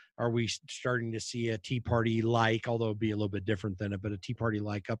states? Are we starting to see a Tea Party-like, although it'd be a little bit different than it, but a Tea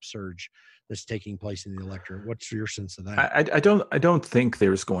Party-like upsurge that's taking place in the electorate? What's your sense of that? I don't think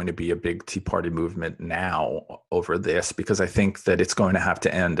there's going to be a big Tea Party movement now over this, because I think that it's going to have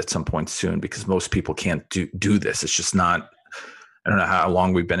to end at some point soon, because most people can't do this. It's just not. I don't know how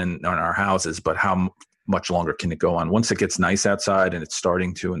long we've been in our houses, but how much longer can it go on? Once it gets nice outside, and it's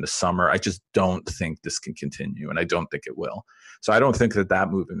starting to in the summer, I just don't think this can continue, and I don't think it will. So I don't think that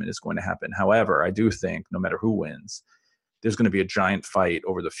movement is going to happen. However, I do think no matter who wins, there's going to be a giant fight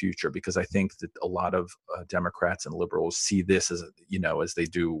over the future, because I think that a lot of Democrats and liberals see this as, as they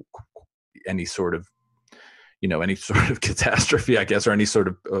do any sort of catastrophe, I guess, or any sort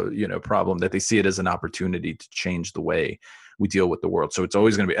of, problem, that they see it as an opportunity to change the way we deal with the world. So it's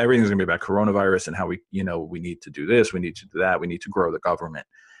always going to be, everything's going to be about coronavirus and how we need to do this, we need to do that, we need to grow the government.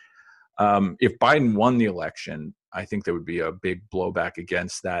 If Biden won the election, I think there would be a big blowback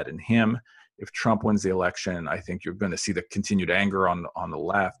against that and him. If Trump wins the election, I think you're going to see the continued anger on the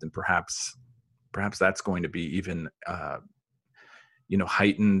left, and perhaps that's going to be even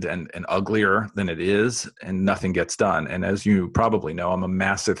heightened and uglier than it is, and nothing gets done. And as you probably know, I'm a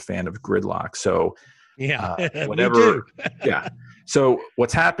massive fan of gridlock. So whatever, yeah. So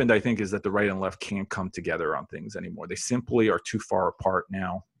what's happened, I think, is that the right and left can't come together on things anymore. They simply are too far apart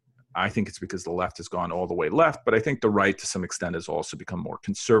now. I think it's because the left has gone all the way left, but I think the right to some extent has also become more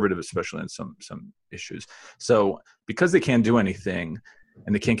conservative, especially in some issues. So because they can't do anything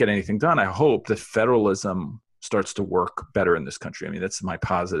and they can't get anything done, I hope that federalism starts to work better in this country. I mean, that's my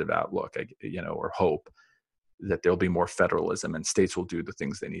positive outlook, or hope that there'll be more federalism and states will do the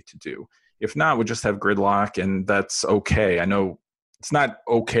things they need to do. If not, we'll just have gridlock, and that's okay. I know it's not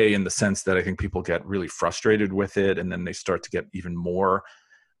okay in the sense that I think people get really frustrated with it, and then they start to get even more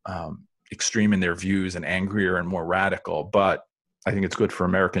extreme in their views and angrier and more radical. But I think it's good for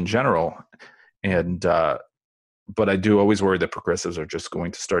America in general. And but I do always worry that progressives are just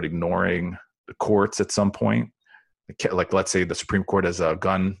going to start ignoring the courts at some point. Like, let's say the Supreme Court has a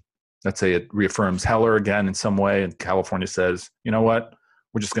gun. Let's say it reaffirms Heller again in some way, and California says, you know what?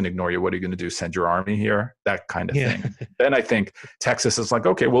 We're just going to ignore you. What are you going to do? Send your army here? That kind of thing. Then I think Texas is like,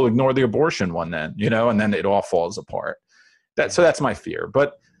 okay, we'll ignore the abortion one then, and then it all falls apart. So that's my fear.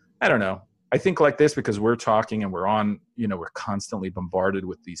 But I don't know. I think like this, because we're talking and we're on, we're constantly bombarded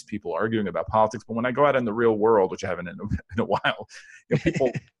with these people arguing about politics. But when I go out in the real world, which I haven't in a while,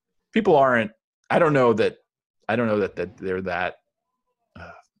 people aren't. I don't know that they're that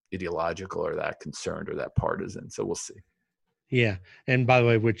ideological or that concerned or that partisan. So we'll see. Yeah. And by the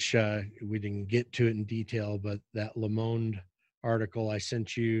way, which we didn't get to it in detail, but that Le Monde article I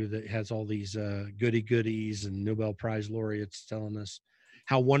sent you that has all these goodies and Nobel Prize laureates telling us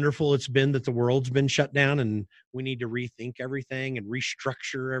how wonderful it's been that the world's been shut down and we need to rethink everything and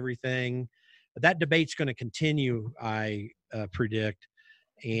restructure everything. that debate's going to continue, I predict.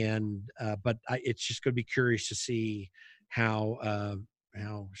 But it's just going to be curious to see how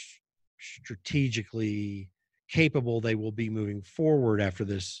strategically capable they will be moving forward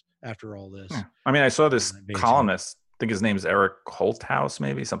after all this. Yeah. I mean, I saw this columnist, I think his name's Eric Holthouse,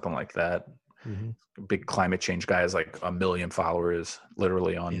 maybe something like that. Mm-hmm. Big climate change guy, has like 1 million followers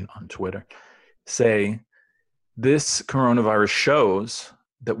literally on Twitter, say this coronavirus shows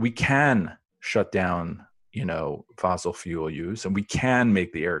that we can shut down, fossil fuel use, and we can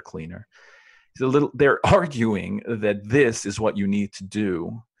make the air cleaner. They're arguing that this is what you need to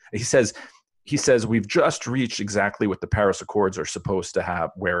do. He says we've just reached exactly what the Paris Accords are supposed to have,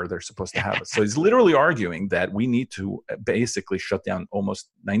 where they're supposed to have us. So he's literally arguing that we need to basically shut down almost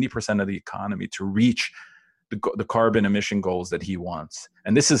 90% of the economy to reach the carbon emission goals that he wants.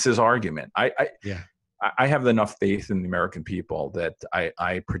 And this is his argument. I have enough faith in the American people that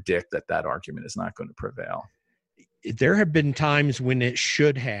I predict that argument is not going to prevail. There have been times when it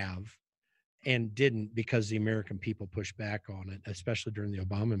should have and didn't, because the American people pushed back on it, especially during the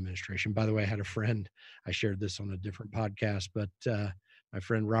Obama administration. By the way, I had a friend, I shared this on a different podcast, but my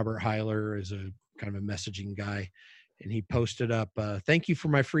friend Robert Heiler is a kind of a messaging guy, and he posted up, thank you for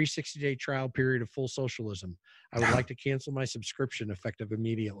my free 60-day trial period of full socialism. I would like to cancel my subscription effective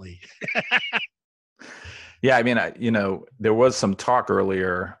immediately. Yeah, I mean, there was some talk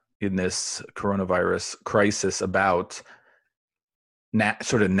earlier in this coronavirus crisis about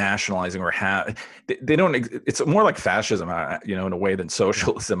sort of nationalizing or they don't. It's more like fascism, in a way, than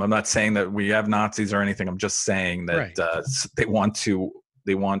socialism. I'm not saying that we have Nazis or anything. I'm just saying that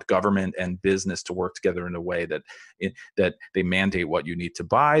they want government and business to work together in a way that they mandate what you need to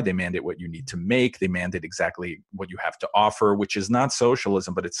buy, they mandate what you need to make, they mandate exactly what you have to offer, which is not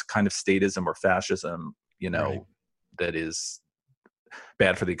socialism, but it's kind of statism or fascism, that is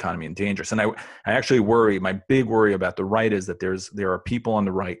bad for the economy and dangerous. And I actually worry, my big worry about the right is that there are people on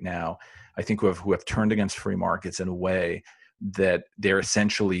the right now, I think, who have turned against free markets in a way that they're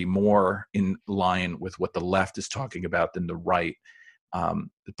essentially more in line with what the left is talking about than the right.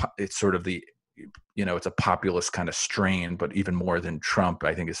 It's sort of it's a populist kind of strain, but even more than Trump,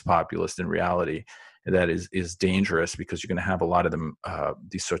 I think, is populist in reality. That is dangerous, because you're going to have a lot of them,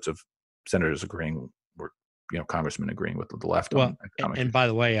 these sorts of senators agreeing, or congressmen agreeing with the left. Well, and by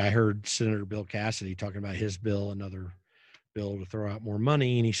the way, I heard Senator Bill Cassidy talking about his bill, another bill to throw out more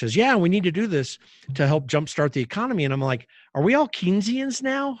money, and he says, "Yeah, we need to do this to help jumpstart the economy." And I'm like, "Are we all Keynesians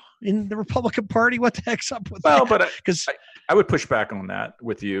now in the Republican Party? What the heck's up with that?" Well, but because I would push back on that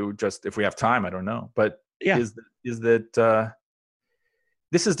with you, just if we have time. I don't know, but is that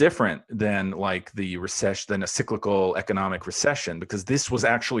this is different than like the recession, than a cyclical economic recession, because this was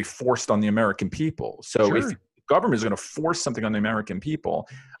actually forced on the American people. So if the government is going to force something on the American people,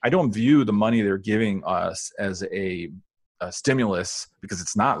 I don't view the money they're giving us as a stimulus, because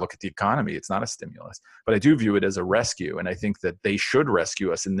it's not. Look at the economy; it's not a stimulus. But I do view it as a rescue, and I think that they should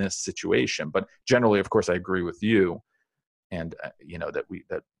rescue us in this situation. But generally, of course, I agree with you, and that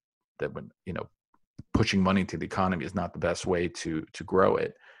when pushing money into the economy is not the best way to grow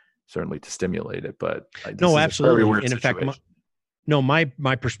it, certainly to stimulate it. But no, absolutely. And in fact,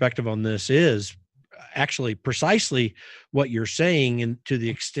 my perspective on this is actually precisely what you're saying, and to the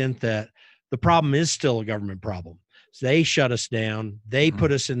extent that the problem is still a government problem. So they shut us down. They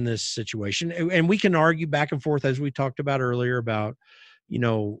put us in this situation, and we can argue back and forth, as we talked about earlier, about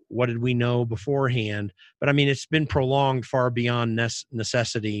what did we know beforehand? But I mean, it's been prolonged far beyond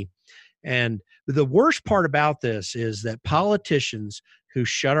necessity. And the worst part about this is that politicians who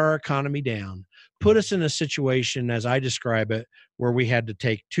shut our economy down put us in a situation, as I describe it, where we had to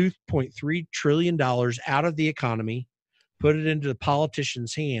take $2.3 trillion out of the economy, put it into the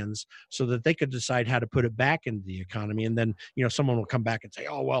politicians' hands so that they could decide how to put it back into the economy. And then, someone will come back and say,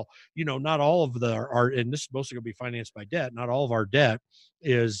 oh, well, not all of our, and this is mostly going to be financed by debt. Not all of our debt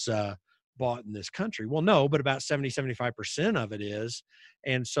is bought in this country. Well, no, but about 75% of it is.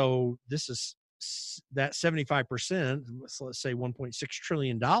 And so this is that 75%, let's say $1.6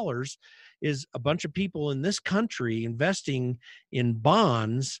 trillion, is a bunch of people in this country investing in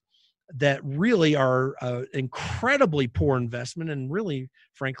bonds that really are incredibly poor investment, and really,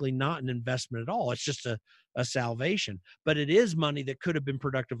 frankly, not an investment at all. It's just a salvation. But it is money that could have been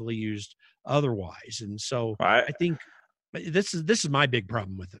productively used otherwise. And so I think this is my big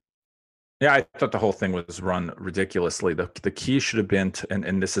problem with it. Yeah, I thought the whole thing was run ridiculously. The key should have been,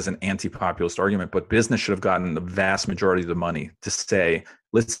 and this is an anti-populist argument, but business should have gotten the vast majority of the money to say,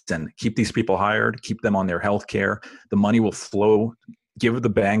 listen, keep these people hired, keep them on their health care. The money will flow give the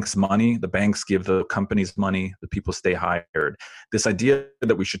banks money, the banks give the companies money, the people stay hired. This idea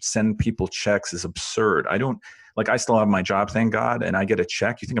that we should send people checks is absurd. I still have my job, thank God, and I get a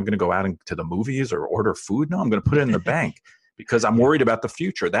check. You think I'm going to go out to the movies or order food? No, I'm going to put it in the bank because I'm worried about the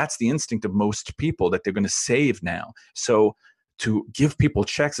future. That's the instinct of most people, that they're going to save now. So to give people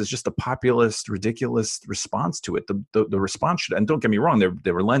checks is just a populist, ridiculous response to it. The response should, and don't get me wrong,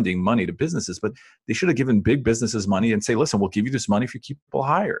 they were lending money to businesses, but they should have given big businesses money and say, listen, we'll give you this money if you keep people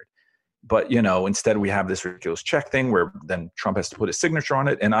hired. But, instead we have this ridiculous check thing where then Trump has to put his signature on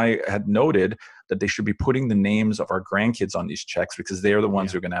it. And I had noted that they should be putting the names of our grandkids on these checks because they're the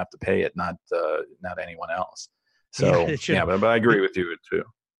ones who are going to have to pay it, not anyone else. So, but I agree with you too.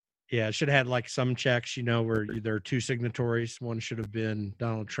 Yeah, it should have had like some checks, where there are two signatories. One should have been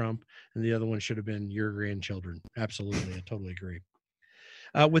Donald Trump and the other one should have been your grandchildren. Absolutely. I totally agree.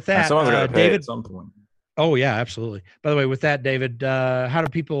 With that, David, at some point. Oh, yeah, absolutely. By the way, with that, David, how do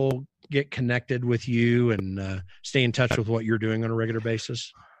people get connected with you and stay in touch with what you're doing on a regular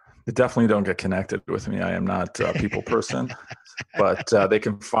basis? They definitely don't get connected with me. I am not a people person, but they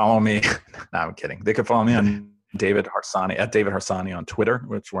can follow me. No, I'm kidding. They can follow me on David Harsanyi, at David Harsanyi on Twitter,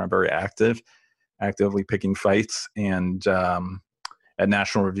 where I'm very actively picking fights, and at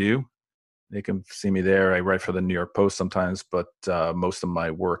National Review. They can see me there. I write for the New York Post sometimes, but most of my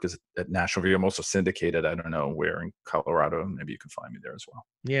work is at National Review. I'm also syndicated. I don't know where in Colorado. Maybe you can find me there as well.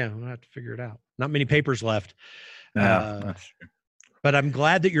 Yeah, we'll have to figure it out. Not many papers left. That's true. But I'm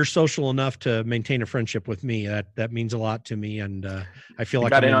glad that you're social enough to maintain a friendship with me. That means a lot to me, and I feel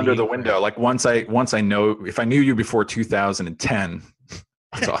like got in under the window. Like once I know, if I knew you before 2010,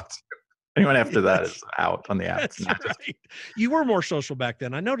 I thought anyone after that is out on the apps. That's right. You were more social back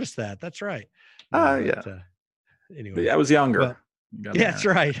then. I noticed that. That's right. Yeah. Anyway, I was younger. Well, that's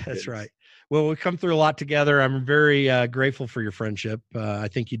right. That's right. Well, we've come through a lot together. I'm very grateful for your friendship. I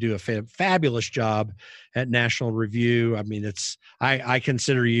think you do a fabulous job at National Review. I mean, I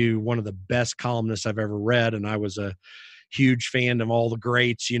consider you one of the best columnists I've ever read, and I was a huge fan of all the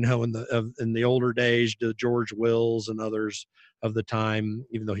greats, in the older days, the George Wills and others of the time,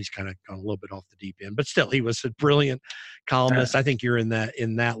 even though he's kind of gone a little bit off the deep end, but still he was a brilliant columnist. I think you're in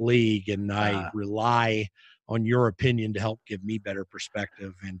that league, and I rely on your opinion to help give me better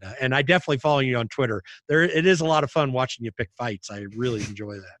perspective. And I definitely follow you on Twitter. It is a lot of fun watching you pick fights. I really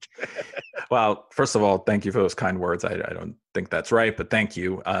enjoy that. Well, first of all, thank you for those kind words. I don't think that's right, but thank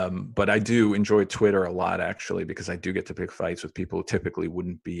you. But I do enjoy Twitter a lot, actually, because I do get to pick fights with people who typically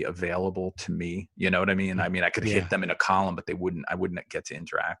wouldn't be available to me. You know what I mean? I mean, I could hit them in a column, but I wouldn't get to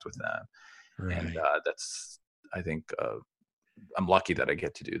interact with them. Right. And I think I'm lucky that I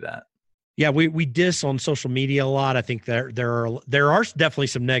get to do that. Yeah, we diss on social media a lot. I think there are definitely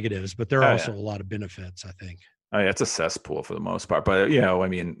some negatives, but there are also a lot of benefits, I think. Oh, yeah, it's a cesspool for the most part. But, I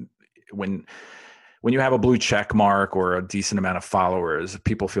mean, when you have a blue check mark or a decent amount of followers,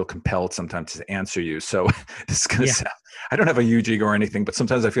 people feel compelled sometimes to answer you. So this is going to sound, I don't have a huge ego or anything, but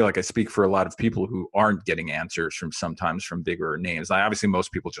sometimes I feel like I speak for a lot of people who aren't getting answers from bigger names. Obviously,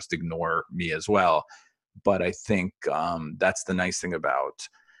 most people just ignore me as well. But I think that's the nice thing about,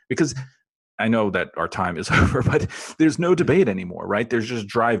 because I know that our time is over, but there's no debate anymore, right? There's just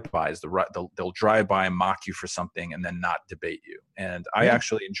drive-bys. They'll drive by and mock you for something and then not debate you. And I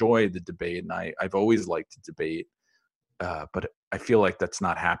actually enjoy the debate, and I've always liked to debate, but I feel like that's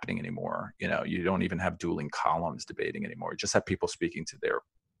not happening anymore. You don't even have dueling columns debating anymore. You just have people speaking to their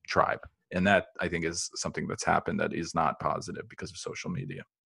tribe. And that, I think, is something that's happened that is not positive because of social media.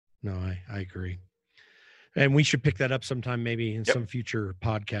 No, I agree. And we should pick that up sometime, maybe in some future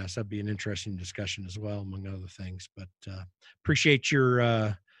podcast. That'd be an interesting discussion as well, among other things. But appreciate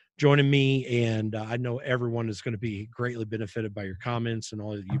your joining me. And I know everyone is going to be greatly benefited by your comments and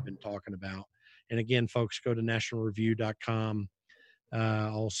all that you've been talking about. And again, folks, go to nationalreview.com.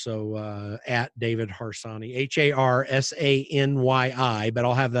 Also at David Harsanyi, Harsany, but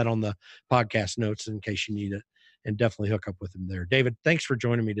I'll have that on the podcast notes in case you need it, and definitely hook up with him there. David, thanks for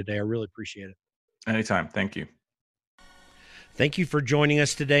joining me today. I really appreciate it. Anytime. Thank you. Thank you for joining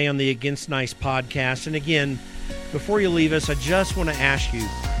us today on the Against Nice podcast. And again, before you leave us, I just want to ask you,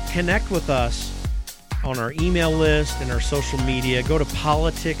 connect with us on our email list and our social media. Go to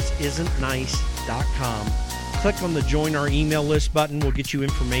politicsisn'tnice.com. Click on the Join Our Email List button. We'll get you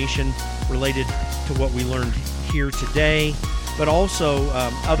information related to what we learned here today, but also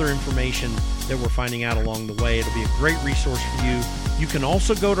other information that we're finding out along the way. It'll be a great resource for you. You can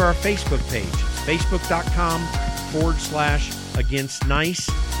also go to our Facebook page, facebook.com/Against Nice,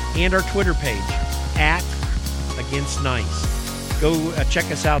 and our Twitter page, @Against Nice. Go check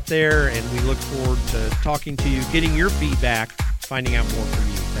us out there, and we look forward to talking to you, getting your feedback finding out more from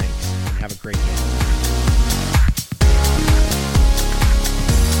you. Thanks. Have a great day.